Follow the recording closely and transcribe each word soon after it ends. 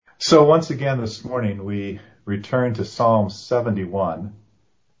So once again this morning, we return to Psalm 71.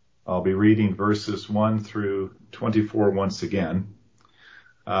 I'll be reading verses 1 through 24 once again.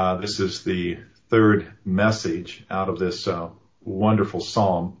 This is the third message out of this wonderful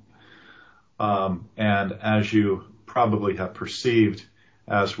psalm. And as you probably have perceived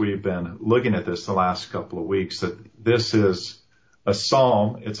as we've been looking at this the last couple of weeks, that this is a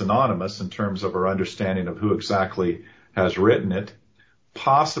psalm. It's anonymous in terms of our understanding of who exactly has written it.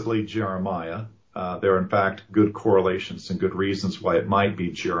 Possibly Jeremiah. There are, in fact, good correlations and good reasons why it might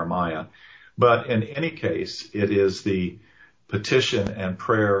be Jeremiah. But in any case, it is the petition and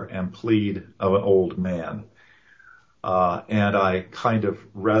prayer and plead of an old man. And I kind of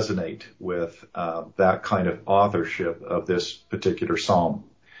resonate with that kind of authorship of this particular psalm.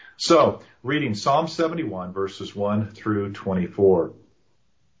 So, reading Psalm 71, verses 1 through 24.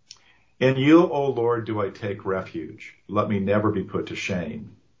 In you, O Lord, do I take refuge. Let me never be put to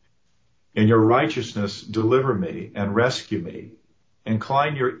shame. In your righteousness, deliver me and rescue me.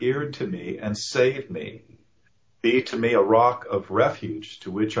 Incline your ear to me and save me. Be to me a rock of refuge to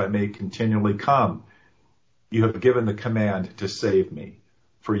which I may continually come. You have given the command to save me,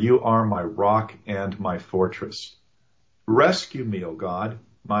 for you are my rock and my fortress. Rescue me, O God,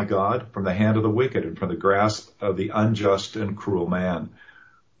 my God, from the hand of the wicked and from the grasp of the unjust and cruel man.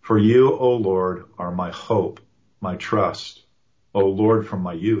 For you, O Lord, are my hope, my trust, O Lord, from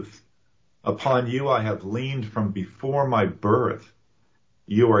my youth. Upon you I have leaned from before my birth.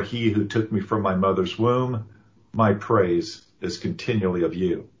 You are he who took me from my mother's womb. My praise is continually of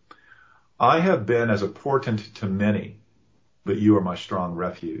you. I have been as a portent to many, but you are my strong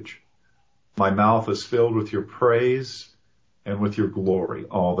refuge. My mouth is filled with your praise and with your glory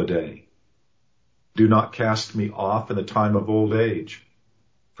all the day. Do not cast me off in the time of old age.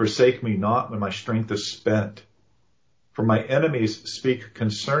 Forsake me not when my strength is spent. For my enemies speak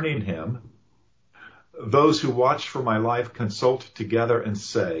concerning him. Those who watch for my life consult together and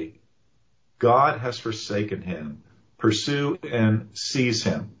say, God has forsaken him. Pursue and seize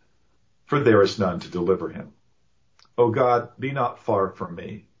him, for there is none to deliver him. O God, be not far from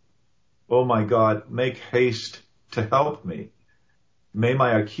me. O my God, make haste to help me. May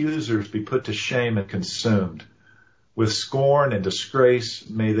my accusers be put to shame and consumed. With scorn and disgrace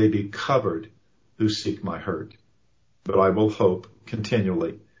may they be covered who seek my hurt. But I will hope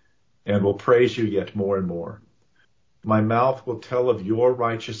continually and will praise you yet more and more. My mouth will tell of your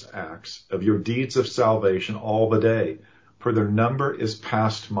righteous acts, of your deeds of salvation all the day, for their number is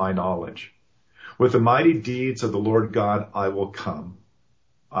past my knowledge. With the mighty deeds of the Lord God I will come.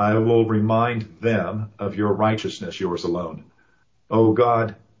 I will remind them of your righteousness, yours alone. O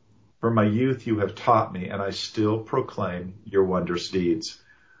God, from my youth you have taught me, and I still proclaim your wondrous deeds.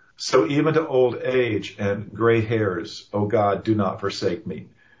 So even to old age and gray hairs, O God, do not forsake me,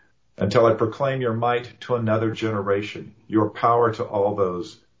 until I proclaim your might to another generation, your power to all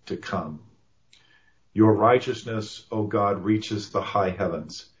those to come. Your righteousness, O God, reaches the high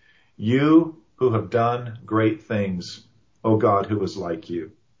heavens. You who have done great things, O God, who is like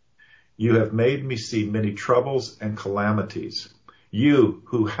you. You have made me see many troubles and calamities. You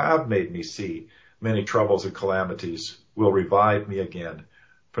who have made me see many troubles and calamities will revive me again.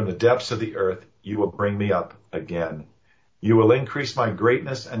 From the depths of the earth, you will bring me up again. You will increase my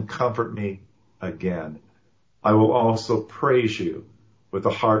greatness and comfort me again. I will also praise you with a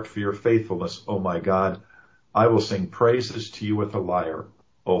heart for your faithfulness, O my God. I will sing praises to you with a lyre,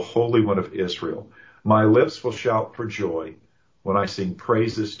 O Holy One of Israel. My lips will shout for joy when I sing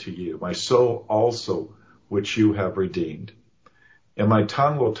praises to you, my soul also, which you have redeemed. And my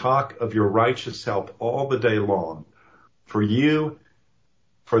tongue will talk of your righteous help all the day long. For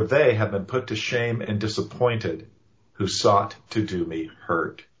they have been put to shame and disappointed who sought to do me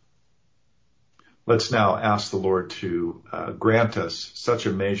hurt. Let's now ask the Lord to grant us such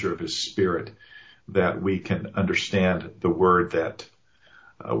a measure of his Spirit that we can understand the word that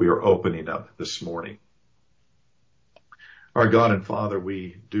we are opening up this morning. Our God and Father,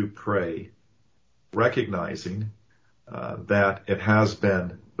 we do pray, recognizing that it has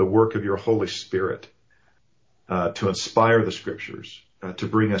been the work of your Holy Spirit to inspire the Scriptures, to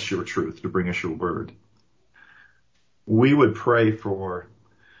bring us your truth, to bring us your word. We would pray for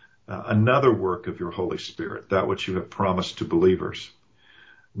another work of your Holy Spirit, that which you have promised to believers.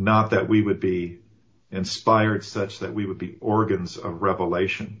 Not that we would be inspired such that we would be organs of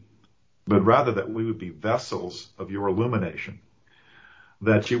revelation, but rather that we would be vessels of your illumination,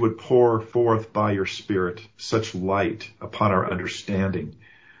 that you would pour forth by your Spirit such light upon our understanding,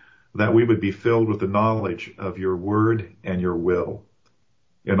 that we would be filled with the knowledge of your word and your will,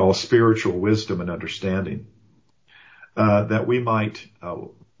 in all spiritual wisdom and understanding, that we might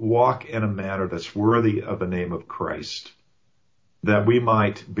walk in a manner that's worthy of the name of Christ, that we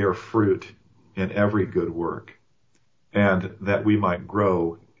might bear fruit in every good work, and that we might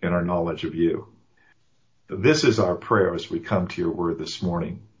grow in our knowledge of you. This is our prayer as we come to your word this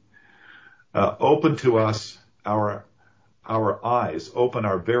morning. Open to us our eyes, open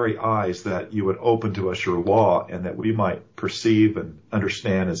our very eyes, that you would open to us your law, and that we might perceive and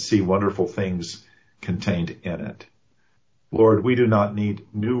understand and see wonderful things contained in it. Lord, we do not need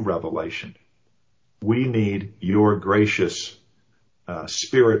new revelation. We need your gracious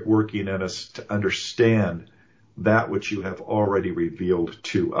Spirit working in us to understand that which you have already revealed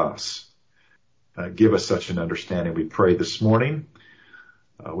to us. Give us such an understanding, we pray this morning.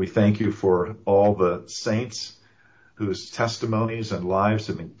 We thank you for all the saints whose testimonies and lives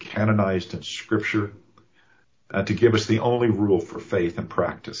have been canonized in Scripture, to give us the only rule for faith and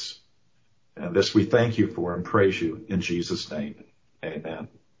practice. And this we thank you for and praise you in Jesus' name. Amen.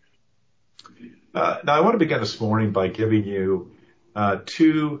 Now, I want to begin this morning by giving you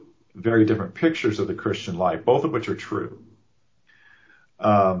two very different pictures of the Christian life, both of which are true.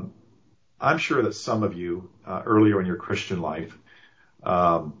 I'm sure that some of you earlier in your Christian life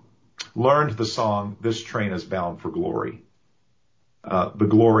learned the song, "This Train is Bound for Glory," the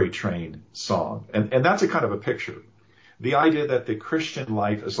Glory Train song. And that's a kind of a picture. The idea that the Christian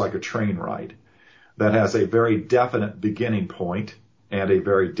life is like a train ride that has a very definite beginning point and a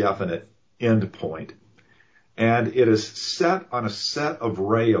very definite end point. And it is set on a set of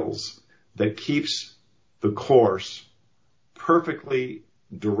rails that keeps the course perfectly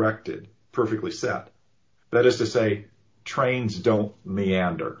directed, perfectly set. That is to say, trains don't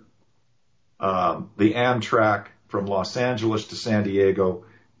meander. The Amtrak from Los Angeles to San Diego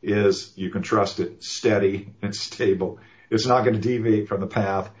is, you can trust it, steady and stable. It's not going to deviate from the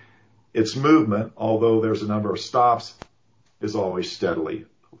path. Its movement, although there's a number of stops, is always steadily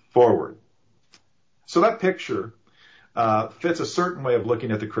forward. So that picture fits a certain way of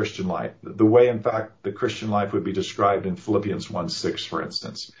looking at the Christian life, the way, in fact, the Christian life would be described in Philippians 1:6, for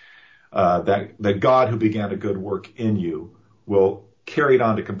instance, that God who began a good work in you will carry it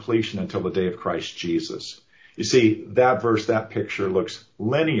on to completion until the day of Christ Jesus. You see, that verse, that picture looks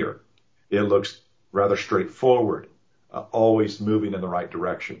linear. It looks rather straightforward, always moving in the right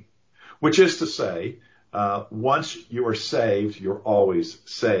direction, which is to say, once you are saved, you're always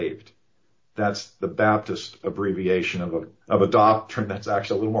saved. That's the Baptist abbreviation of a doctrine that's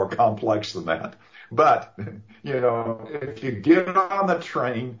actually a little more complex than that. But, if you get on the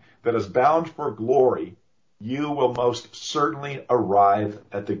train that is bound for glory, you will most certainly arrive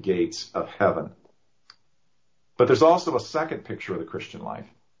at the gates of heaven. But there's also a second picture of the Christian life.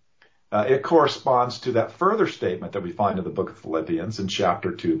 It corresponds to that further statement that we find in the book of Philippians in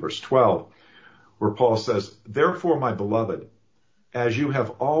chapter 2, verse 12, where Paul says, "Therefore, my beloved, as you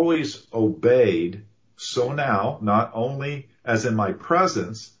have always obeyed, so now, not only as in my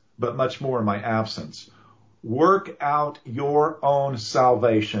presence, but much more in my absence, work out your own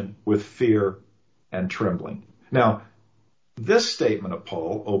salvation with fear and trembling." Now, this statement of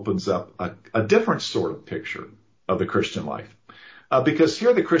Paul opens up a different sort of picture of the Christian life. Because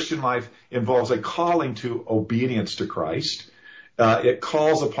here the Christian life involves a calling to obedience to Christ. It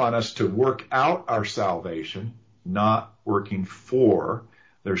calls upon us to work out our salvation, not working for.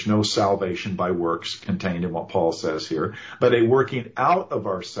 There's no salvation by works contained in what Paul says here, but a working out of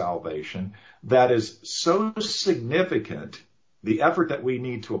our salvation that is so significant. The effort that we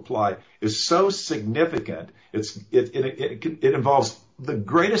need to apply is so significant. It involves the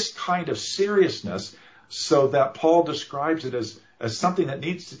greatest kind of seriousness, so that Paul describes it as something that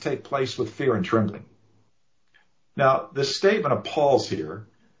needs to take place with fear and trembling. Now, the statement of Paul's here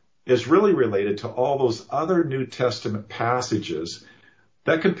is really related to all those other New Testament passages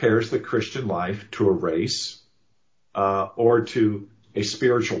that compares the Christian life to a race, or to a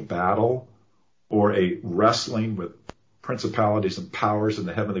spiritual battle, or a wrestling with principalities and powers in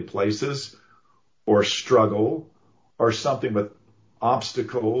the heavenly places, or struggle, or something with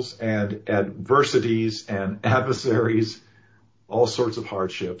obstacles and adversities and adversaries, all sorts of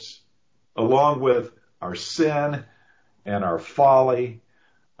hardships, along with our sin and our folly,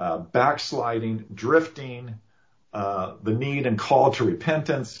 backsliding, drifting, the need and call to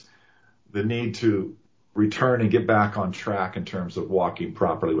repentance, the need to return and get back on track in terms of walking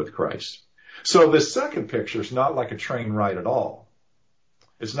properly with Christ. So this second picture is not like a train ride at all.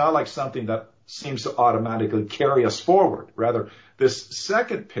 It's not like something that seems to automatically carry us forward. Rather, this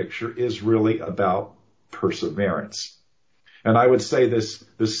second picture is really about perseverance. And I would say this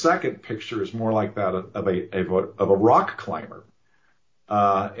second picture is more like that of a rock climber,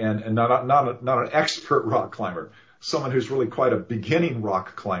 and not an expert rock climber, someone who's really quite a beginning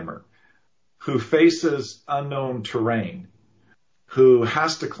rock climber, who faces unknown terrain, who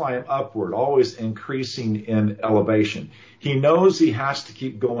has to climb upward, always increasing in elevation. He knows he has to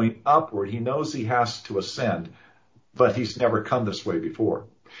keep going upward. He knows he has to ascend, but he's never come this way before.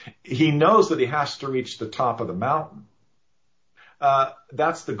 He knows that he has to reach the top of the mountain.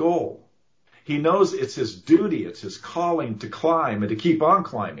 That's the goal. He knows it's his duty, it's his calling to climb and to keep on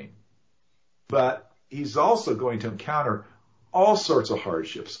climbing. But he's also going to encounter all sorts of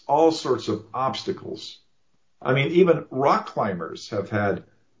hardships, all sorts of obstacles. I mean, even rock climbers have had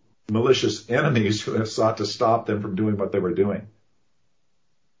malicious enemies who have sought to stop them from doing what they were doing.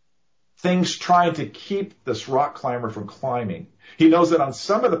 Things trying to keep this rock climber from climbing. He knows that on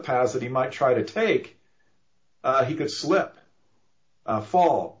some of the paths that he might try to take, he could slip,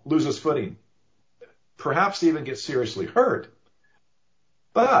 fall, lose his footing, perhaps even get seriously hurt.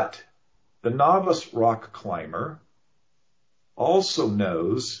 But the novice rock climber also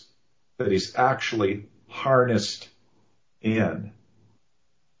knows that he's actually harnessed in,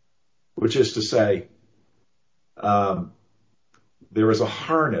 which is to say, there is a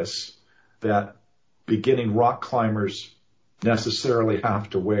harness that beginning rock climbers necessarily have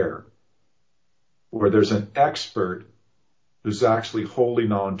to wear, where there's an expert who's actually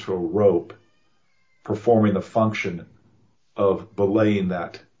holding on to a rope, performing the function of belaying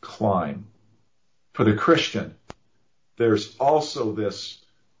that climb. For the Christian, there's also this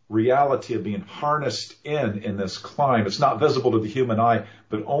reality of being harnessed in this climb. It's not visible to the human eye,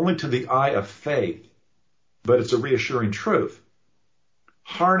 but only to the eye of faith. But it's a reassuring truth.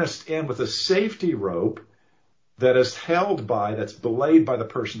 Harnessed in with a safety rope that is held by, that's belayed by the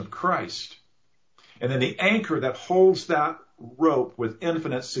person of Christ. And then the anchor that holds that rope with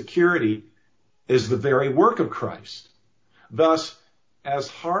infinite security is the very work of Christ. Thus, as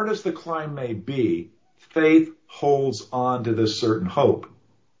hard as the climb may be, faith holds on to this certain hope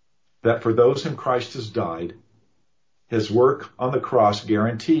that for those whom Christ has died, his work on the cross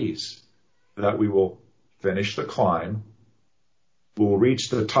guarantees that we will finish the climb, we will reach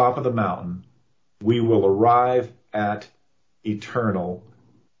the top of the mountain, we will arrive at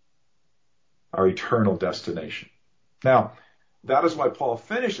our eternal destination. Now, that is why Paul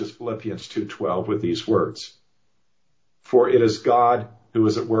finishes Philippians 2:12 with these words. For it is God who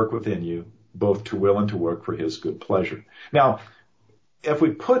is at work within you, both to will and to work for his good pleasure. Now, if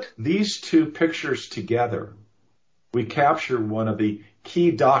we put these two pictures together, we capture one of the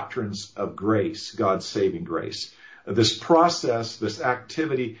key doctrines of grace, God's saving grace. This process, this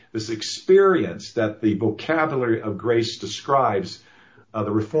activity, this experience that the vocabulary of grace describes,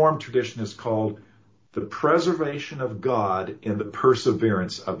 the Reformed tradition is called the preservation of God in the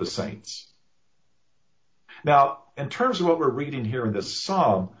perseverance of the saints. Now, in terms of what we're reading here in this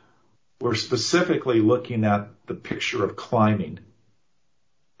psalm, we're specifically looking at the picture of climbing,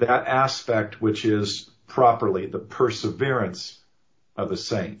 that aspect which is properly the perseverance of the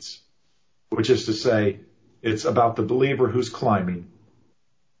saints, which is to say, it's about the believer who's climbing,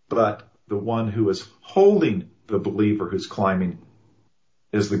 but the one who is holding the believer who's climbing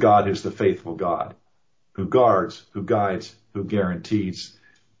is the God who's the faithful God, who guards, who guides, who guarantees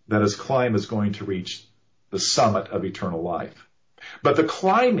that his climb is going to reach the summit of eternal life. But the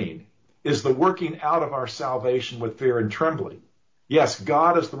climbing is the working out of our salvation with fear and trembling. Yes,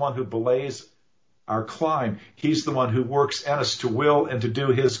 God is the one who belays our climb. He's the one who works in us to will and to do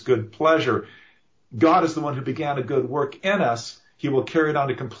his good pleasure. God is the one who began a good work in us. He will carry it on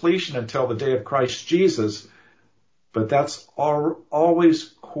to completion until the day of Christ Jesus. But that's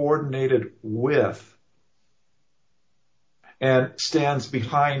always coordinated with and stands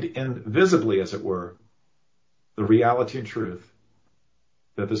behind invisibly, as it were, the reality and truth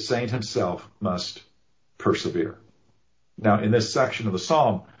that the saint himself must persevere. Now, in this section of the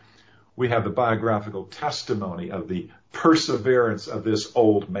psalm, we have the biographical testimony of the perseverance of this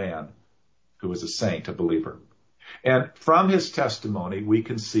old man who was a saint, a believer. And from his testimony, we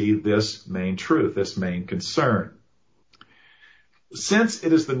can see this main truth, this main concern. Since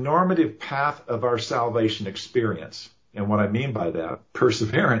it is the normative path of our salvation experience, and what I mean by that,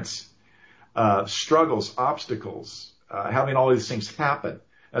 perseverance, struggles, obstacles, having all these things happen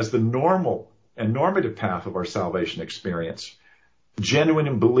as the normal and normative path of our salvation experience,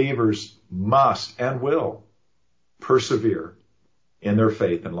 genuine believers must and will persevere in their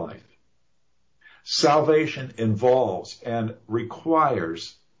faith and life. Salvation involves and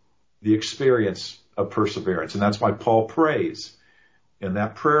requires the experience of perseverance. And that's why Paul prays in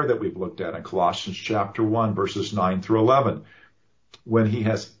that prayer that we've looked at in Colossians chapter 1, verses 9 through 11, when he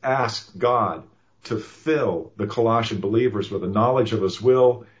has asked God to fill the Colossian believers with the knowledge of his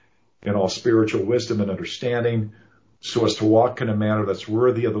will in all spiritual wisdom and understanding, so as to walk in a manner that's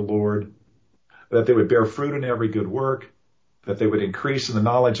worthy of the Lord, that they would bear fruit in every good work, that they would increase in the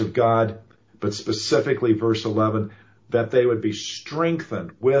knowledge of God, but specifically verse 11, that they would be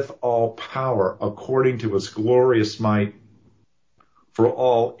strengthened with all power according to his glorious might for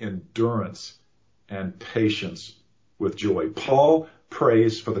all endurance and patience with joy. Paul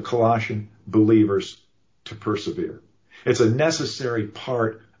prays for the Colossian believers to persevere. It's a necessary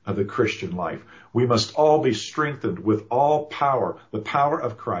part of the Christian life. We must all be strengthened with all power, the power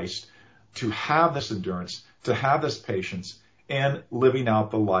of Christ, to have this endurance, to have this patience, and living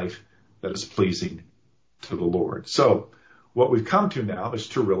out the life that is pleasing to the Lord. So what we've come to now is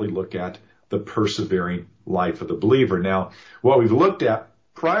to really look at the persevering life of the believer. Now, what we've looked at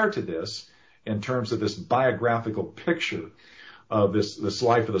prior to this, in terms of this biographical picture of this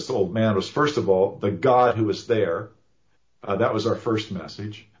life of this old man, was first of all, the God who is there. That was our first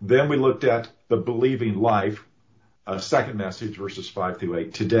message. Then we looked at the believing life, second message, verses 5 through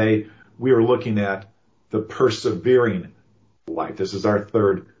 8. Today, we are looking at the persevering life. This is our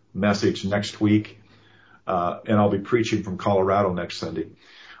third message. Next week, and I'll be preaching from Colorado next Sunday.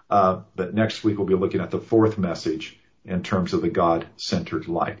 But next week, we'll be looking at the fourth message in terms of the God-centered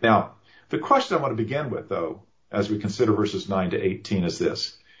life. Now, the question I want to begin with, though, as we consider verses 9 to 18 is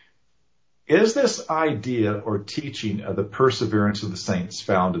this. Is this idea or teaching of the perseverance of the saints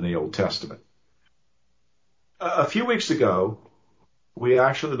found in the Old Testament? A few weeks ago, we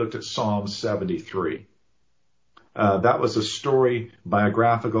actually looked at Psalm 73. That was a story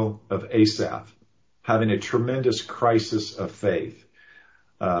biographical of Asaph having a tremendous crisis of faith.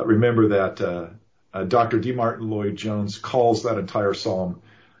 Remember that Dr. D. Martin Lloyd-Jones calls that entire psalm,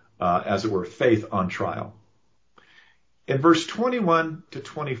 as it were, faith on trial. In verse 21 to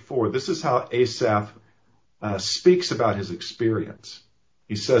 24, this is how Asaph speaks about his experience.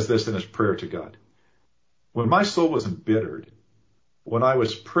 He says this in his prayer to God. When my soul was embittered, when I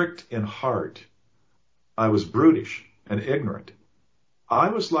was pricked in heart, I was brutish and ignorant. I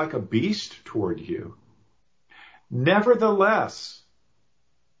was like a beast toward you. Nevertheless,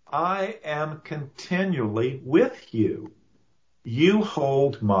 I am continually with you. You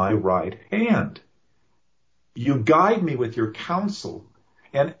hold my right hand. You guide me with your counsel,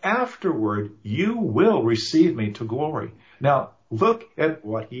 and afterward you will receive me to glory. Now, look at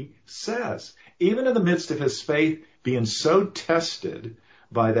what he says. Even in the midst of his faith being so tested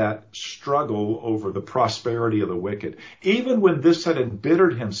by that struggle over the prosperity of the wicked, even when this had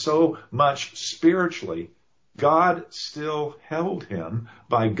embittered him so much spiritually, God still held him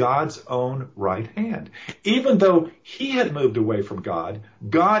by God's own right hand. Even though he had moved away from God,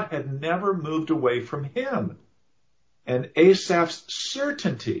 God had never moved away from him. And Asaph's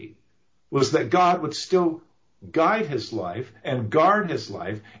certainty was that God would still guide his life and guard his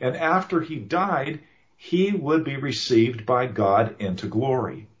life, and after he died, he would be received by God into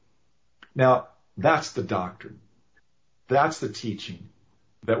glory. Now, that's the doctrine. That's the teaching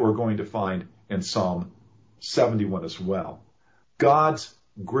that we're going to find in Psalm 71 as well. God's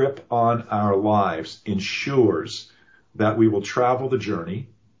grip on our lives ensures that we will travel the journey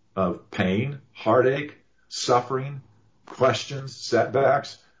of pain, heartache, suffering, questions,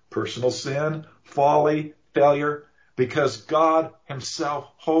 setbacks, personal sin, folly, failure, because God himself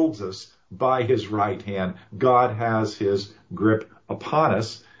holds us by his right hand. God has his grip upon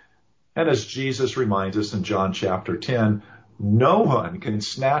us. And as Jesus reminds us in John chapter 10, no one can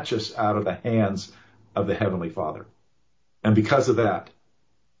snatch us out of the hands of the Heavenly Father. And because of that,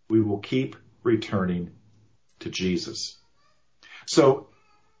 we will keep returning to Jesus. So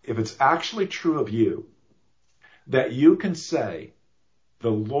if it's actually true of you that you can say, the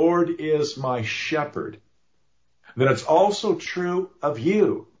Lord is my shepherd, then it's also true of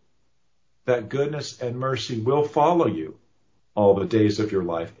you that goodness and mercy will follow you all the days of your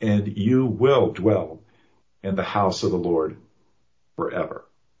life, and you will dwell in the house of the Lord forever.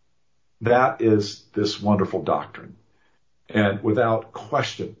 That is this wonderful doctrine. And without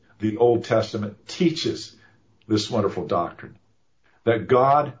question, the Old Testament teaches this wonderful doctrine, that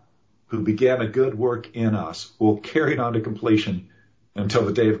God, who began a good work in us, will carry it on to completion until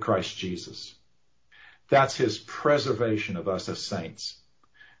the day of Christ Jesus. That's his preservation of us as saints.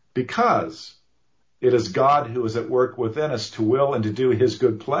 Because it is God who is at work within us to will and to do his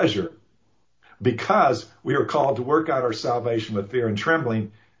good pleasure. Because we are called to work out our salvation with fear and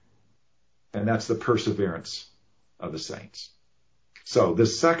trembling, and that's the perseverance of the saints. So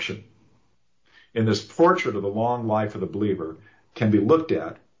this section, in this portrait of the long life of the believer, can be looked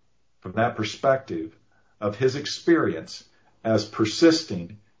at from that perspective of his experience as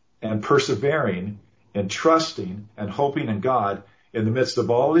persisting and persevering and trusting and hoping in God in the midst of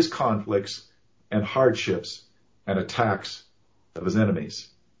all these conflicts and hardships and attacks of his enemies.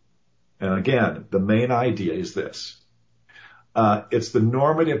 And again, the main idea is this. It's the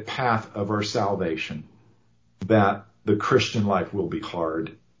normative path of our salvation that the Christian life will be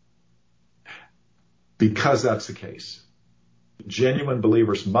hard. Because that's the case, genuine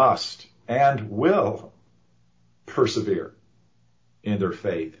believers must and will persevere in their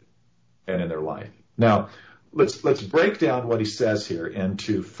faith and in their life. Now, let's break down what he says here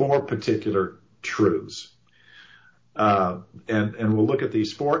into four particular truths. And we'll look at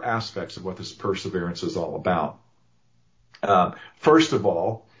these four aspects of what this perseverance is all about. First of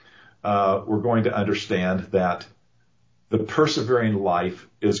all, we're going to understand that the persevering life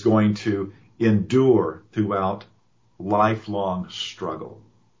is going to endure throughout lifelong struggle.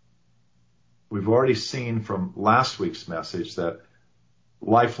 We've already seen from last week's message that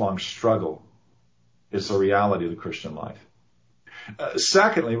lifelong struggle is a reality of the Christian life.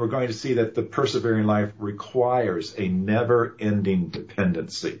 Secondly, we're going to see that the persevering life requires a never-ending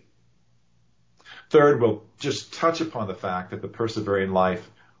dependency. Third, we'll just touch upon the fact that the persevering life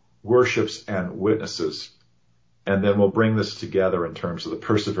worships and witnesses. And then we'll bring this together in terms of the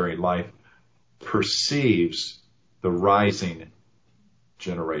persevering life perceives the rising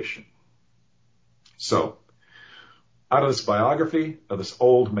generation. So, out of this biography of this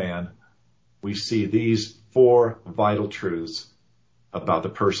old man, we see these four vital truths about the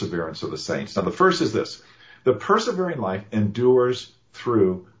perseverance of the saints. Now, the first is this. The persevering life endures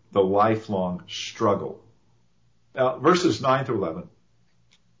through the lifelong struggle. Now, verses 9 through 11,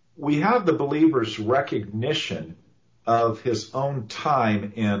 we have the believer's recognition of his own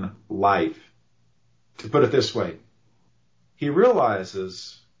time in life. To put it this way, he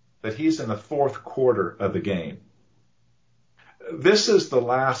realizes that he's in the fourth quarter of the game. This is the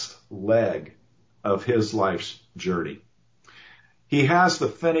last leg of his life's journey. He has the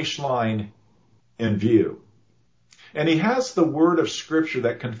finish line in view. And he has the word of Scripture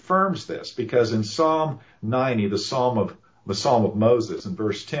that confirms this, because in Psalm 90, the Psalm of Moses, in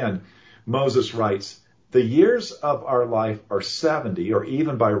verse 10, Moses writes, "The years of our life are 70, or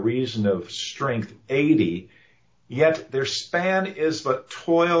even by reason of strength 80, yet their span is but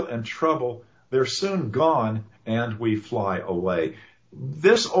toil and trouble. They're soon gone, and we fly away."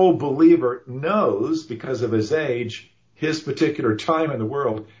 This old believer knows, because of his age, his particular time in the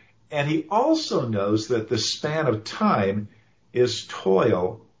world, and he also knows that the span of time is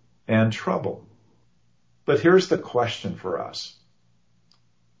toil and trouble. But here's the question for us.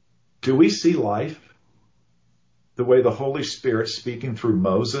 Do we see life the way the Holy Spirit, speaking through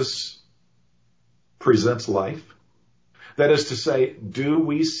Moses, presents life? That is to say, do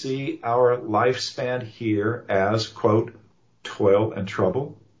we see our lifespan here as, quote, toil and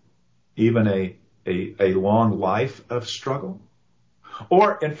trouble, even a long life of struggle?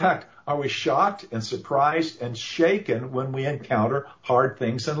 Or, in fact, are we shocked and surprised and shaken when we encounter hard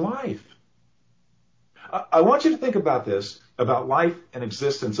things in life? I want you to think about this, about life and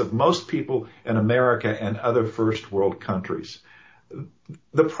existence of most people in America and other first world countries.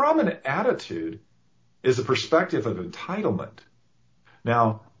 The prominent attitude is a perspective of entitlement.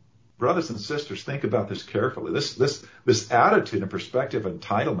 Now, brothers and sisters, think about this carefully. This attitude and perspective of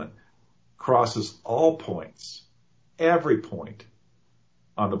entitlement crosses all points, every point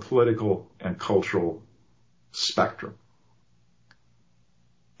on the political and cultural spectrum.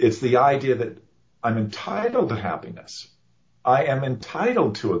 It's the idea that I'm entitled to happiness. I am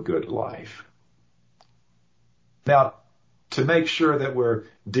entitled to a good life. Now, to make sure that we're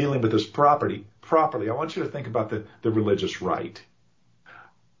dealing with this properly, I want you to think about the religious right.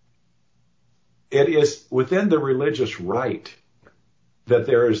 It is within the religious right that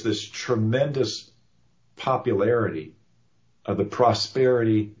there is this tremendous popularity of the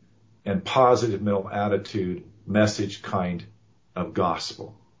prosperity and positive mental attitude message kind of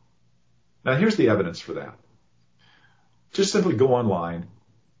gospel. Now, here's the evidence for that. Just simply go online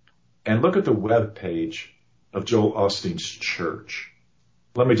and look at the web page of Joel Osteen's church.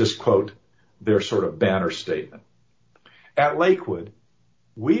 Let me just quote their sort of banner statement. At Lakewood,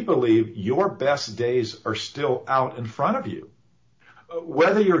 we believe your best days are still out in front of you.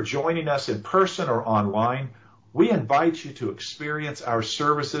 Whether you're joining us in person or online, we invite you to experience our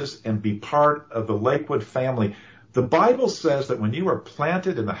services and be part of the Lakewood family. The Bible says that when you are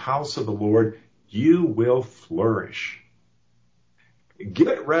planted in the house of the Lord, you will flourish.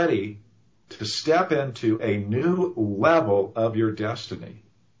 Get ready to step into a new level of your destiny.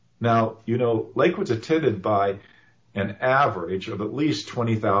 Now, you know, Lakewood's attended by an average of at least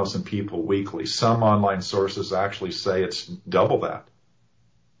 20,000 people weekly. Some online sources actually say it's double that.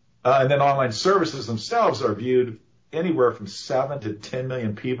 And then online services themselves are viewed anywhere from 7 to 10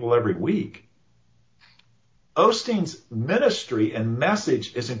 million people every week. Osteen's ministry and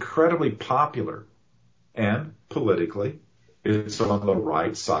message is incredibly popular, and politically, it's on the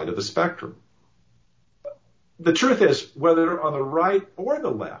right side of the spectrum. The truth is, whether on the right or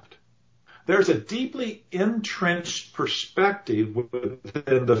the left, there's a deeply entrenched perspective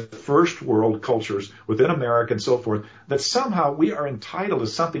within the first world cultures, within America and so forth, that somehow we are entitled to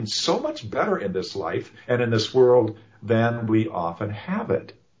something so much better in this life and in this world than we often have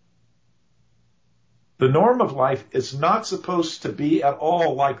it. The norm of life is not supposed to be at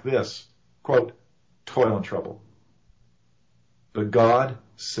all like this, quote, toil and trouble. But God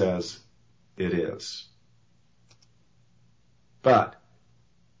says it is. But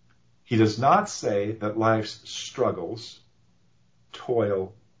he does not say that life's struggles,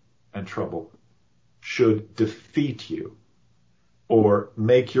 toil, and trouble should defeat you or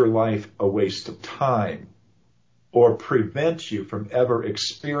make your life a waste of time or prevent you from ever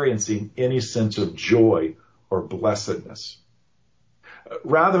experiencing any sense of joy or blessedness.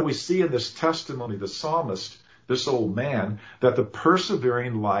 Rather, we see in this testimony, the psalmist, this old man, that the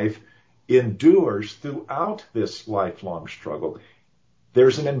persevering life endures throughout this lifelong struggle.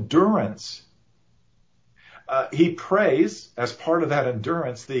 There's an endurance. He prays, as part of that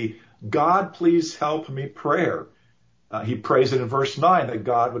endurance, the God, please help me prayer. He prays it in verse 9 that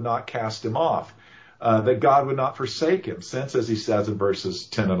God would not cast him off, that God would not forsake him, since, as he says in verses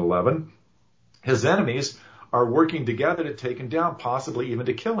 10 and 11, his enemies are working together to take him down, possibly even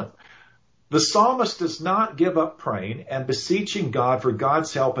to kill him. The psalmist does not give up praying and beseeching God for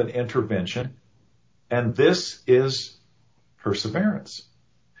God's help and intervention, and this is perseverance.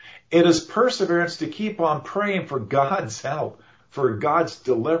 It is perseverance to keep on praying for God's help, for God's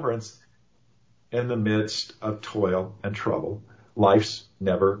deliverance in the midst of toil and trouble, life's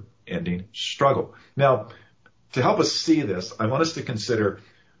never-ending struggle. Now, to help us see this, I want us to consider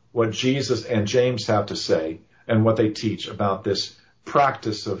what Jesus and James have to say and what they teach about this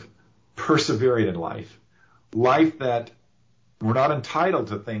practice of persevering in life. Life that we're not entitled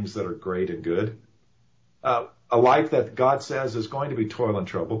to things that are great and good. A life that God says is going to be toil and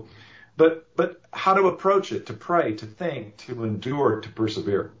trouble. But how to approach it, to pray, to think, to endure, to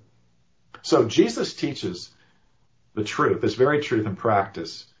persevere. So Jesus teaches the truth, this very truth in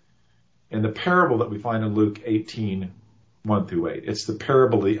practice, in the parable that we find in Luke 18, 1 through 8. It's the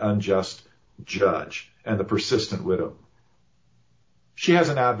parable of the unjust judge and the persistent widow. She has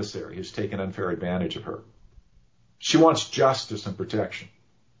an adversary who's taken unfair advantage of her. She wants justice and protection.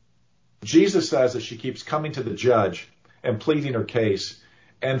 Jesus says that she keeps coming to the judge and pleading her case.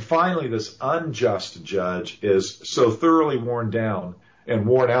 And finally, this unjust judge is so thoroughly worn down and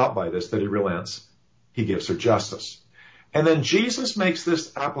worn out by this that he relents. He gives her justice. And then Jesus makes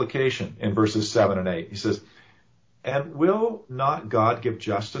this application in verses 7 and 8. He says, and will not God give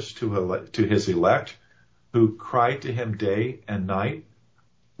justice to his elect who cry to him day and night?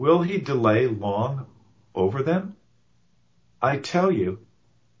 Will he delay long over them? I tell you,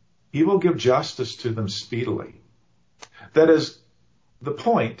 he will give justice to them speedily. That is, the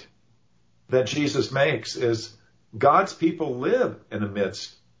point that Jesus makes is God's people live in the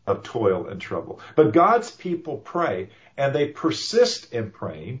midst of toil and trouble. But God's people pray, and they persist in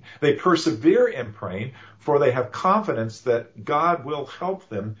praying. They persevere in praying, for they have confidence that God will help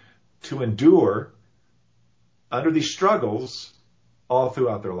them to endure under these struggles all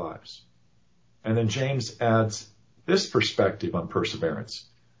throughout their lives. And then James adds this perspective on perseverance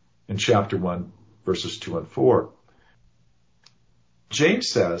in chapter 1, verses 2 and 4. James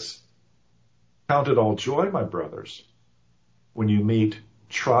says, count it all joy, my brothers, when you meet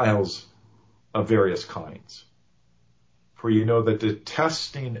trials of various kinds. For you know that the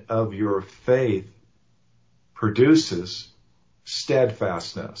testing of your faith produces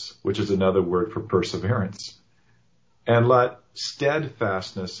steadfastness, which is another word for perseverance. And let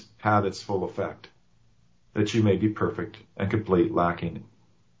steadfastness have its full effect, that you may be perfect and complete, lacking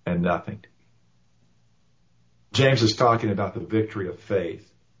and nothing. James is talking about the victory of faith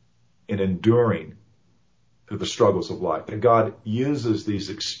in enduring through the struggles of life. That God uses these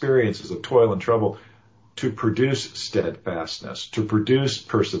experiences of toil and trouble to produce steadfastness, to produce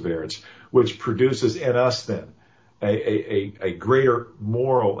perseverance, which produces in us then a greater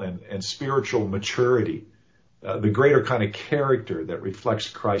moral and spiritual maturity, the greater kind of character that reflects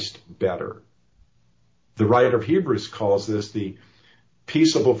Christ better. The writer of Hebrews calls this the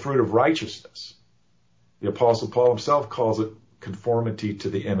peaceable fruit of righteousness. The Apostle Paul himself calls it conformity to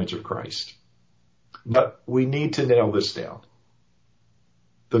the image of Christ. But we need to nail this down.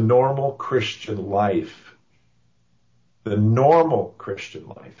 The normal Christian life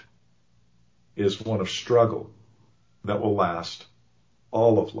is one of struggle that will last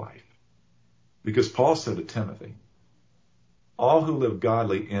all of life. Because Paul said to Timothy, all who live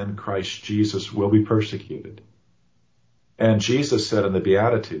godly in Christ Jesus will be persecuted. And Jesus said in the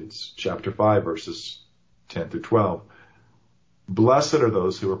Beatitudes, chapter 5, verses 10 through 12, blessed are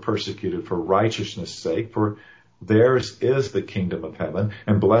those who are persecuted for righteousness' sake, for theirs is the kingdom of heaven.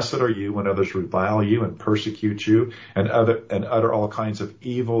 And blessed are you when others revile you and persecute you and utter all kinds of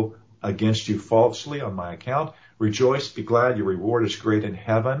evil against you falsely on my account. Rejoice, be glad, your reward is great in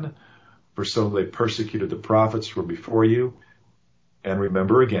heaven, for so they persecuted the prophets who were before you. And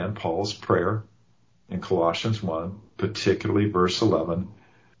remember again Paul's prayer in Colossians 1, particularly verse 11.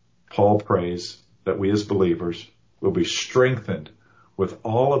 Paul prays that we as believers will be strengthened with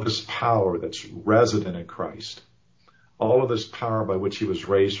all of this power that's resident in Christ, all of this power by which he was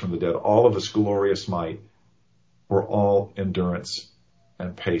raised from the dead, all of this glorious might, for all endurance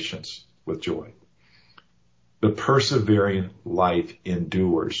and patience with joy. The persevering life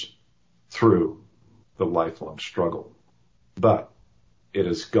endures through the lifelong struggle. But it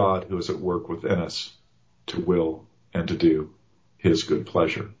is God who is at work within us to will and to do his good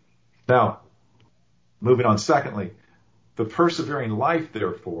pleasure. Now, moving on, secondly, the persevering life,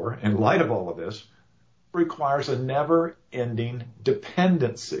 therefore, in light of all of this, requires a never-ending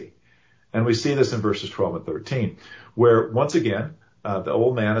dependency. And we see this in verses 12 and 13, where once again, the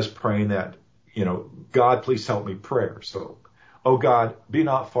old man is praying that, God, please help me prayer. So, oh God, be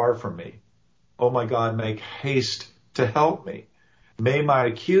not far from me. Oh my God, make haste to help me. May my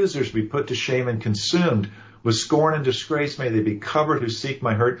accusers be put to shame and consumed. With scorn and disgrace may they be covered who seek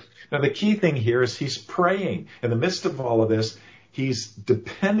my hurt. Now the key thing here is he's praying. In the midst of all of this, he's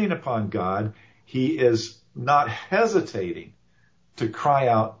depending upon God. He is not hesitating to cry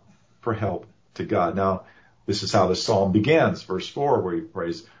out for help to God. Now, this is how the psalm begins. Verse 4, where he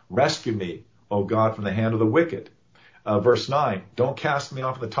prays, rescue me, O God, from the hand of the wicked. Verse 9, don't cast me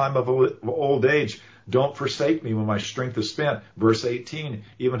off in the time of old age. Don't forsake me when my strength is spent. Verse 18,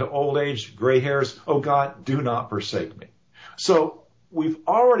 even to old age, gray hairs, oh God, do not forsake me. So we've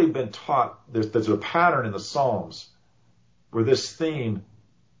already been taught there's a pattern in the Psalms where this theme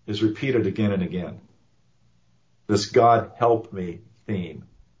is repeated again and again. This God help me theme.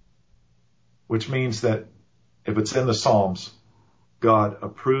 Which means that if it's in the Psalms, God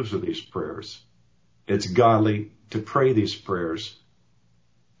approves of these prayers. It's godly to pray these prayers.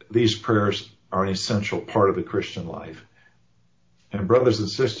 These prayers are an essential part of the Christian life. And brothers and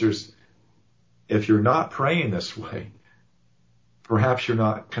sisters, if you're not praying this way, perhaps you're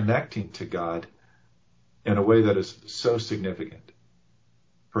not connecting to God in a way that is so significant.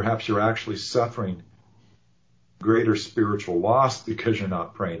 Perhaps you're actually suffering greater spiritual loss because you're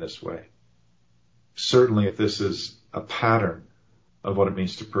not praying this way. Certainly, if this is a pattern of what it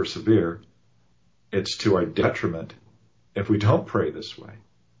means to persevere, it's to our detriment if we don't pray this way.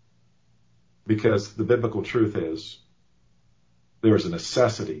 Because the biblical truth is there is a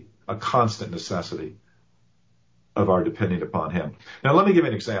necessity, a constant necessity of our depending upon him. Now let me give you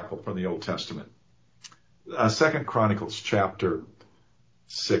an example from the Old Testament. 2 Chronicles chapter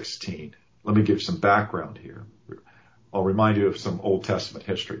 16. Let me give you some background here. I'll remind you of some Old Testament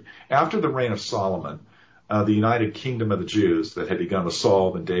history. After the reign of Solomon, the United Kingdom of the Jews that had begun with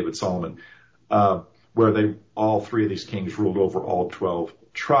Saul and David Solomon, where all three of these kings ruled over all 12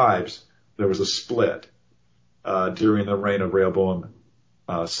 tribes, there was a split during the reign of Rehoboam,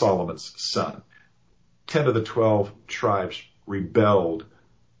 Solomon's son. 10 of the 12 tribes rebelled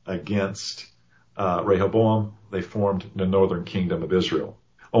against Rehoboam. They formed the northern kingdom of Israel.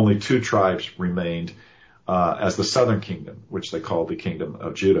 Only 2 tribes remained as the southern kingdom, which they called the kingdom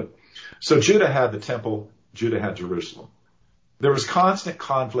of Judah. So Judah had the temple, Judah had Jerusalem. There was constant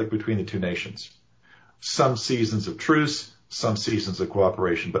conflict between the two nations. Some seasons of truce, some seasons of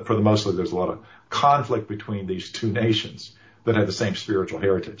cooperation, but for the most part, there's a lot of conflict between these two nations that had the same spiritual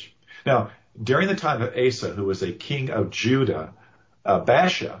heritage. Now, during the time of Asa, who was a king of Judah,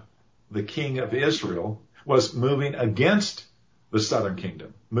 Baasha, the king of Israel, was moving against the southern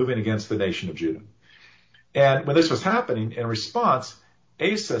kingdom, moving against the nation of Judah. And when this was happening, in response,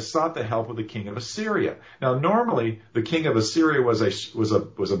 Asa sought the help of the king of Assyria. Now, normally, the king of Assyria was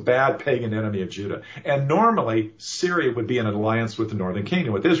a bad pagan enemy of Judah. And normally, Syria would be in an alliance with the northern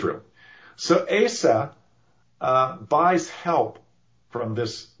kingdom, with Israel. So Asa buys help from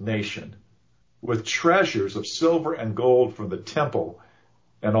this nation with treasures of silver and gold from the temple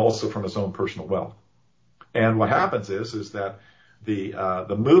and also from his own personal wealth. And what happens is that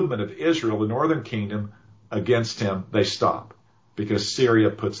the movement of Israel, the northern kingdom, against him, they stop, because Syria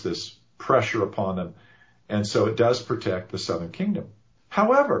puts this pressure upon them, and so it does protect the southern kingdom.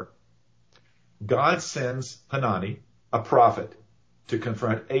 However, God sends Hanani, a prophet, to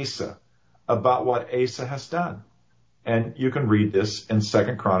confront Asa about what Asa has done. And you can read this in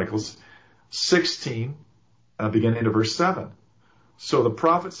 2 Chronicles 16, beginning to verse 7. So the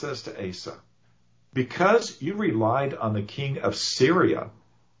prophet says to Asa, because you relied on the king of Syria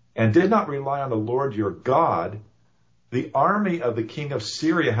and did not rely on the Lord your God, the army of the king of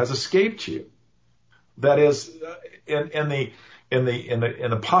Syria has escaped you. That is, in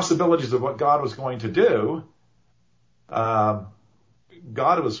the possibilities of what God was going to do, God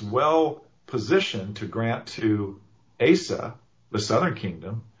was well positioned to grant to Asa, the southern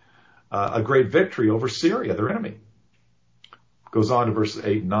kingdom, a great victory over Syria, their enemy. Goes on to verses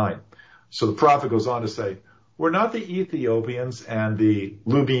 8 and 9. So the prophet goes on to say, were not the Ethiopians and the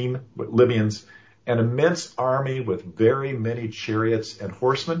Libyans an immense army with very many chariots and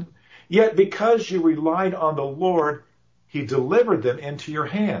horsemen? Yet because you relied on the Lord, he delivered them into your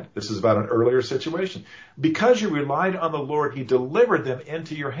hand. This is about an earlier situation. Because you relied on the Lord, he delivered them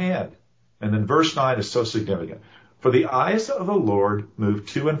into your hand. And then verse 9 is so significant. For the eyes of the Lord move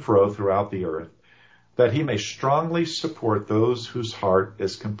to and fro throughout the earth, that he may strongly support those whose heart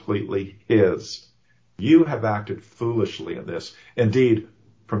is completely his. You have acted foolishly in this. Indeed,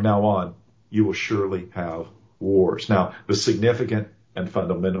 from now on, you will surely have wars. Now, the significant and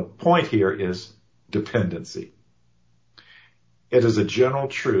fundamental point here is dependency. It is a general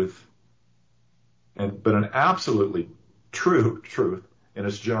truth, but an absolutely true truth in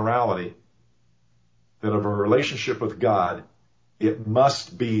its generality, that of a relationship with God, it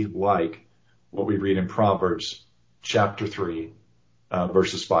must be like what we read in Proverbs chapter 3,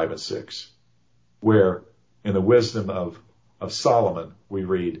 verses 5 and 6, where in the wisdom of Solomon, we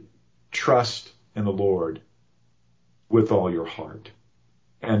read, trust in the Lord with all your heart,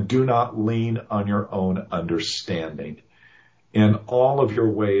 and do not lean on your own understanding. In all of your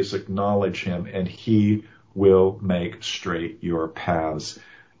ways acknowledge him, and he will make straight your paths.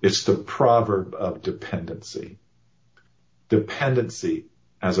 It's the proverb of dependency. Dependency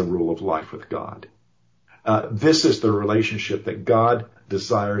as a rule of life with God. This is the relationship that God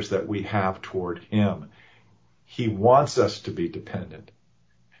desires that we have toward him. He wants us to be dependent.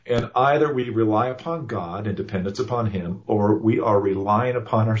 And either we rely upon God and dependence upon him, or we are relying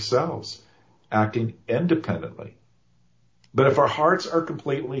upon ourselves, acting independently. But if our hearts are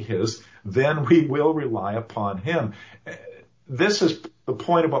completely his, then we will rely upon him. This is the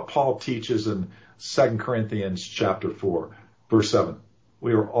point of what Paul teaches in 2 Corinthians chapter 4, verse 7.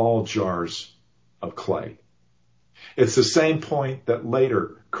 We are all jars of clay. It's the same point that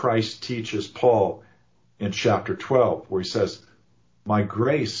later Christ teaches Paul in chapter 12, where he says, my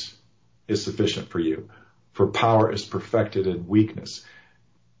grace is sufficient for you, for power is perfected in weakness.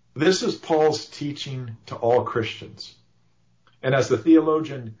 This is Paul's teaching to all Christians. And as the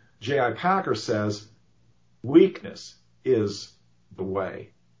theologian J.I. Packer says, weakness is the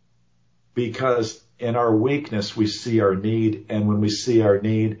way. Because in our weakness, we see our need. And when we see our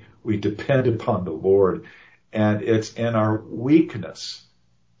need, we depend upon the Lord. And it's in our weakness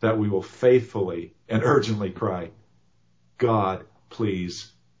that we will faithfully and urgently cry, God,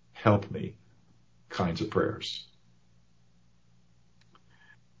 please help me, kinds of prayers.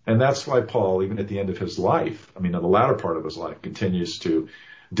 And that's why Paul, even at the end of his life, in the latter part of his life, continues to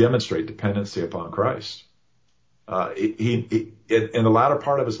demonstrate dependency upon Christ. In the latter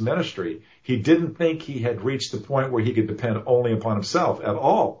part of his ministry, he didn't think he had reached the point where he could depend only upon himself at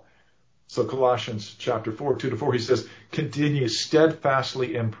all. So Colossians chapter 4, 2-4, he says, continue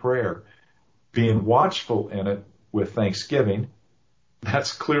steadfastly in prayer, being watchful in it with thanksgiving.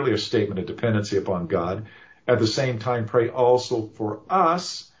 That's clearly a statement of dependency upon God. At the same time, pray also for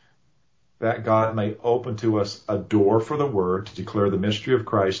us, that God may open to us a door for the word to declare the mystery of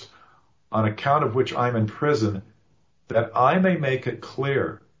Christ, on account of which I'm in prison, that I may make it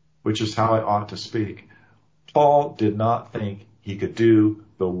clear, which is how I ought to speak. Paul did not think he could do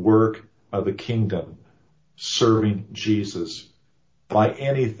the work of the kingdom, serving Jesus, by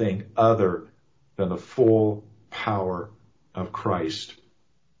anything other than the full power of Christ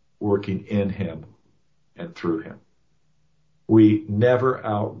working in him and through him. We never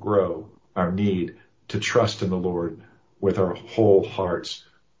outgrow our need to trust in the Lord with our whole hearts.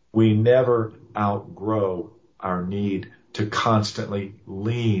 We never outgrow our need to constantly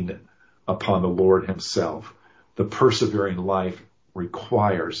lean upon the Lord himself. The persevering life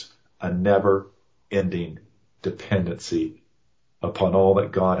requires a never-ending dependency upon all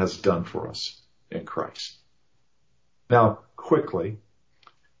that God has done for us in Christ. Now, quickly,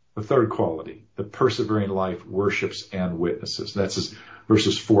 the third quality, the persevering life worships and witnesses. That's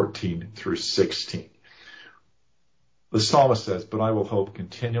verses 14 through 16. The psalmist says, but I will hope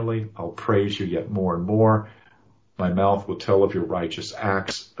continually. I'll praise you yet more and more. My mouth will tell of your righteous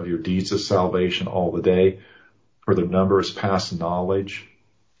acts, of your deeds of salvation all the day, for their number is past knowledge.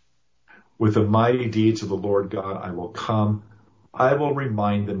 With the mighty deeds of the Lord God I will come. I will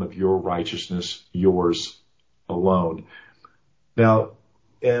remind them of your righteousness, yours alone. Now,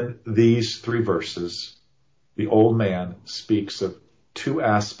 in these 3 verses, the old man speaks of 2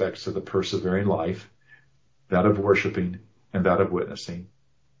 aspects of the persevering life, that of worshiping and that of witnessing.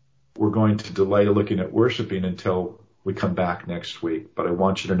 We're going to delay looking at worshiping until we come back next week, but I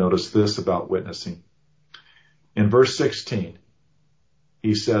want you to notice this about witnessing. In verse 16,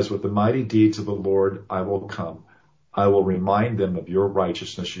 he says, with the mighty deeds of the Lord I will come. I will remind them of your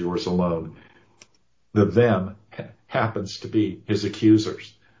righteousness, yours alone. The them happens to be his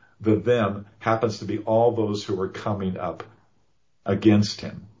accusers. The them happens to be all those who are coming up against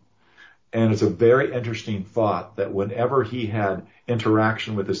him. And it's a very interesting thought that whenever he had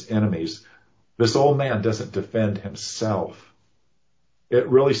interaction with his enemies, this old man doesn't defend himself. It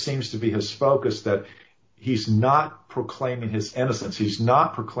really seems to be his focus that he's not proclaiming his innocence. He's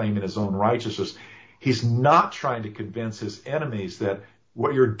not proclaiming his own righteousness. He's not trying to convince his enemies that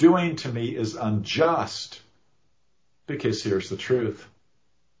what you're doing to me is unjust. Because here's the truth.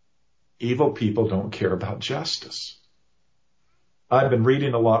 Evil people don't care about justice. I've been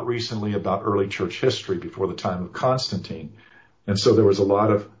reading a lot recently about early church history before the time of Constantine. And so there was a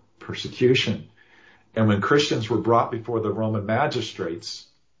lot of persecution. And when Christians were brought before the Roman magistrates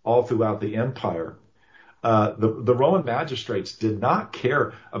all throughout the empire, the Roman magistrates did not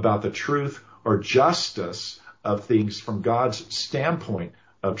care about the truth or justice of things from God's standpoint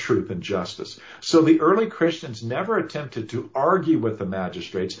of truth and justice. So the early Christians never attempted to argue with the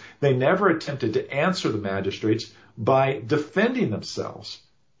magistrates. They never attempted to answer the magistrates by defending themselves.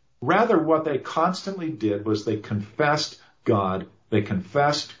 Rather, what they constantly did was they confessed God. They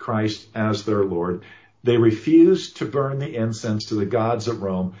confessed Christ as their Lord. They refused to burn the incense to the gods of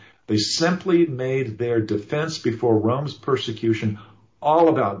Rome. They simply made their defense before Rome's persecution all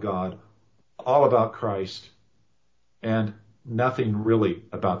about God, all about Christ, and nothing really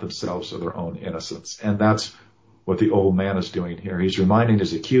about themselves or their own innocence. And that's what the old man is doing here. He's reminding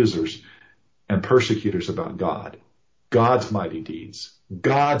his accusers and persecutors about God, God's mighty deeds,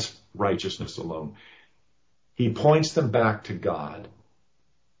 God's righteousness alone. He points them back to God,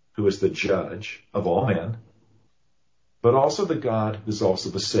 who is the judge of all men, but also the God who is also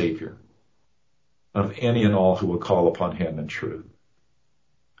the Savior of any and all who will call upon him in truth.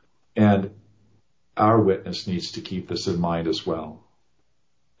 And our witness needs to keep this in mind as well.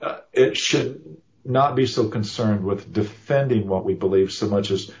 It should not be so concerned with defending what we believe so much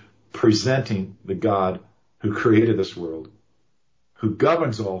as presenting the God who created this world, who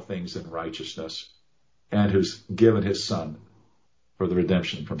governs all things in righteousness, and who's given his Son for the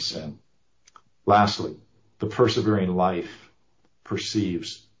redemption from sin. Lastly, the persevering life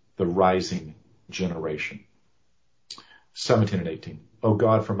perceives the rising generation. 17 and 18. O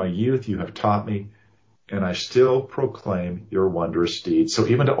God, from my youth you have taught me, and I still proclaim your wondrous deeds. So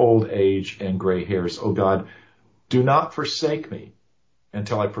even to old age and gray hairs, O God, do not forsake me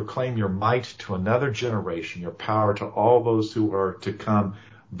until I proclaim your might to another generation, your power to all those who are to come.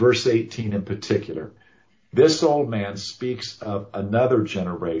 Verse 18 in particular. This old man speaks of another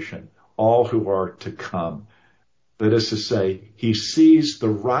generation, all who are to come. That is to say, he sees the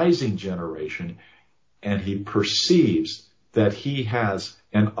rising generation and he perceives that he has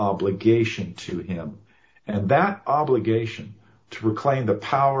an obligation to him. And that obligation to proclaim the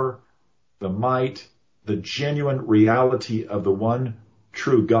power, the might, the genuine reality of the one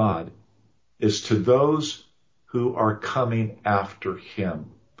true God is to those who are coming after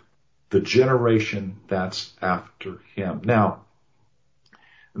him, the generation that's after him. Now,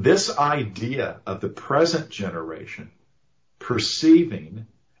 this idea of the present generation perceiving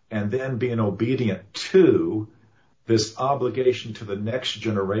and then being obedient to this obligation to the next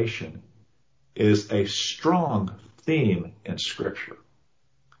generation is a strong theme in Scripture.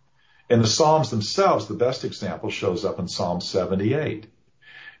 In the Psalms themselves, the best example shows up in Psalm 78.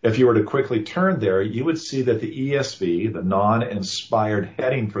 If you were to quickly turn there, you would see that the ESV, the non-inspired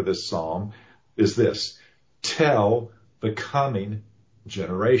heading for this psalm, is this: tell the coming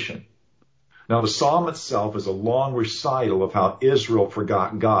generation. Now, the psalm itself is a long recital of how Israel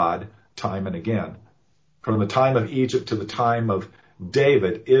forgot God time and again. From the time of Egypt to the time of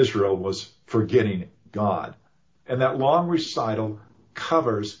David, Israel was forgetting God. And that long recital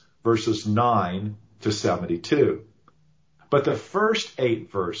covers verses 9 to 72. But the first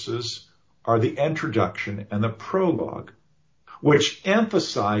 8 verses are the introduction and the prologue, which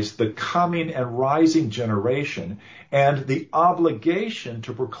emphasize the coming and rising generation and the obligation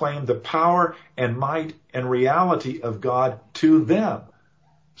to proclaim the power and might and reality of God to them.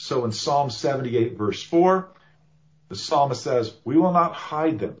 So in Psalm 78, verse 4, the psalmist says, we will not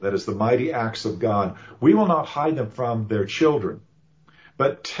hide them, that is the mighty acts of God. We will not hide them from their children,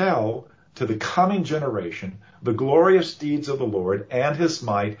 but tell to the coming generation the glorious deeds of the Lord and his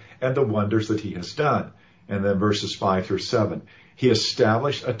might and the wonders that he has done. And then verses 5 through 7. He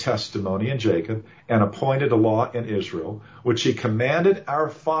established a testimony in Jacob and appointed a law in Israel, which he commanded our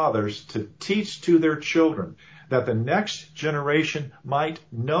fathers to teach to their children, that the next generation might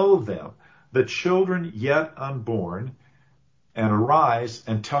know them, the children yet unborn, and arise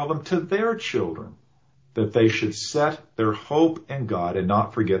and tell them to their children, that they should set their hope in God and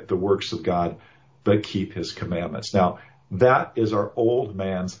not forget the works of God, but keep his commandments. Now, that is our old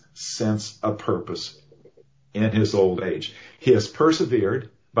man's sense of purpose in his old age. He has persevered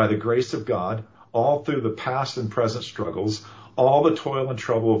by the grace of God all through the past and present struggles, all the toil and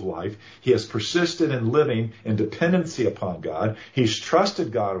trouble of life. He has persisted in living in dependency upon God. He's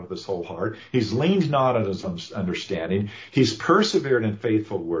trusted God with his whole heart. He's leaned not on his own understanding. He's persevered in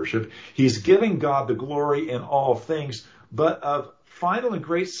faithful worship. He's giving God the glory in all things. But of final and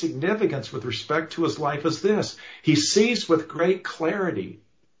great significance with respect to his life is this: he sees with great clarity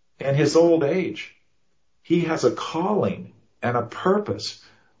in his old age. He has a calling and a purpose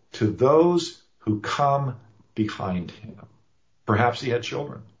to those who come behind him. Perhaps he had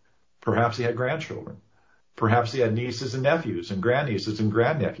children. Perhaps he had grandchildren. Perhaps he had nieces and nephews and grandnieces and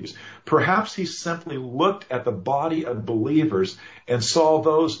grandnephews. Perhaps he simply looked at the body of believers and saw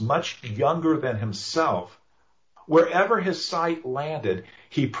those much younger than himself. Wherever his sight landed,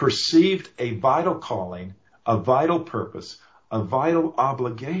 he perceived a vital calling, a vital purpose, a vital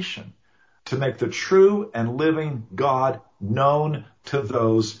obligation to make the true and living God known to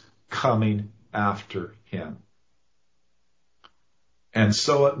those coming after him. And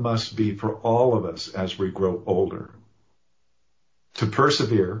so it must be for all of us as we grow older, to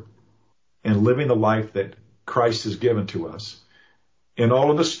persevere in living the life that Christ has given to us, in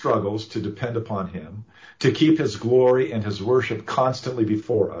all of the struggles to depend upon him, to keep his glory and his worship constantly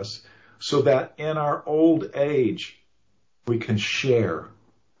before us, so that in our old age we can share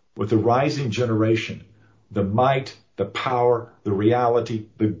with the rising generation the might, the power, the reality,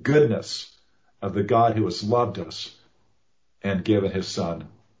 the goodness of the God who has loved us and given his son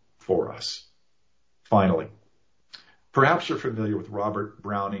for us. Finally, perhaps you're familiar with Robert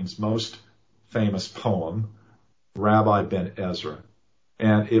Browning's most famous poem, Rabbi Ben Ezra,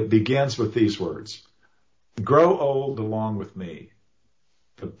 and it begins with these words: grow old along with me.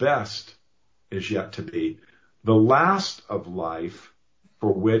 The best is yet to be, the last of life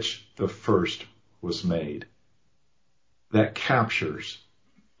for which the first was made. That captures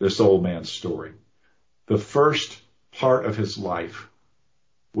this old man's story. The first part of his life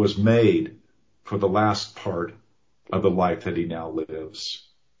was made for the last part of the life that he now lives.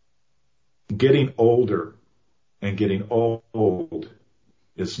 Getting older and getting old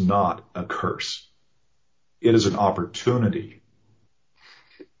is not a curse. It is an opportunity.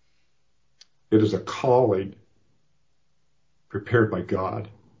 It is a calling prepared by God,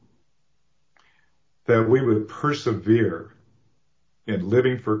 that we would persevere in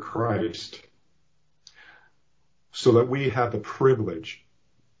living for Christ, so that we have the privilege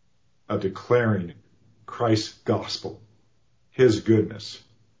of declaring Christ's gospel, his goodness,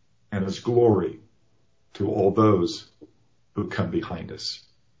 and his glory to all those who come behind us.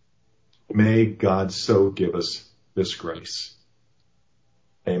 May God so give us this grace.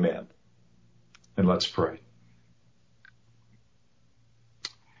 Amen. And let's pray.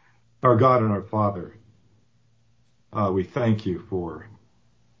 Our God and our Father, we thank you for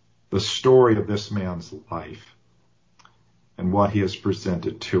the story of this man's life and what he has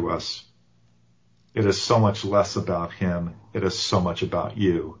presented to us. It is so much less about him. It is so much about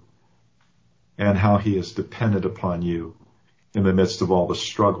you and how he is dependent upon you in the midst of all the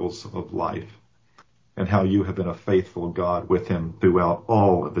struggles of life, and how you have been a faithful God with him throughout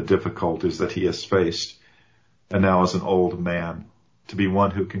all of the difficulties that he has faced. And now as an old man, to be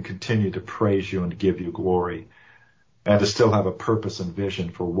one who can continue to praise you and give you glory, and to still have a purpose and vision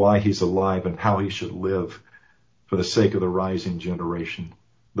for why he's alive and how he should live for the sake of the rising generation,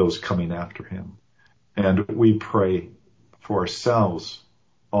 those coming after him. And we pray for ourselves,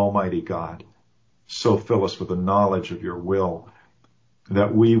 Almighty God, so fill us with the knowledge of your will,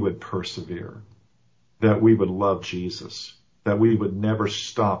 that we would persevere, that we would love Jesus, that we would never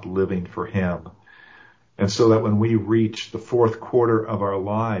stop living for him. And so that when we reach the fourth quarter of our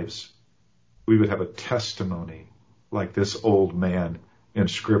lives, we would have a testimony like this old man in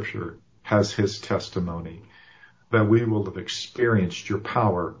Scripture has his testimony, that we will have experienced your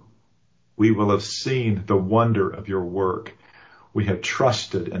power. We will have seen the wonder of your work. We have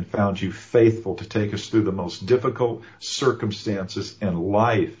trusted and found you faithful to take us through the most difficult circumstances in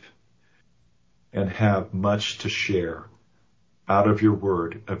life and have much to share out of your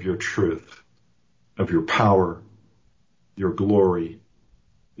word, of your truth, of your power, your glory,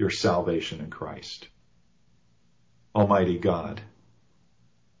 your salvation in Christ. Almighty God,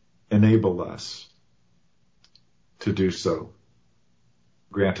 enable us to do so.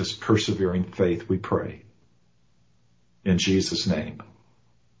 Grant us persevering faith, we pray. In Jesus' name,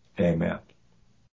 amen.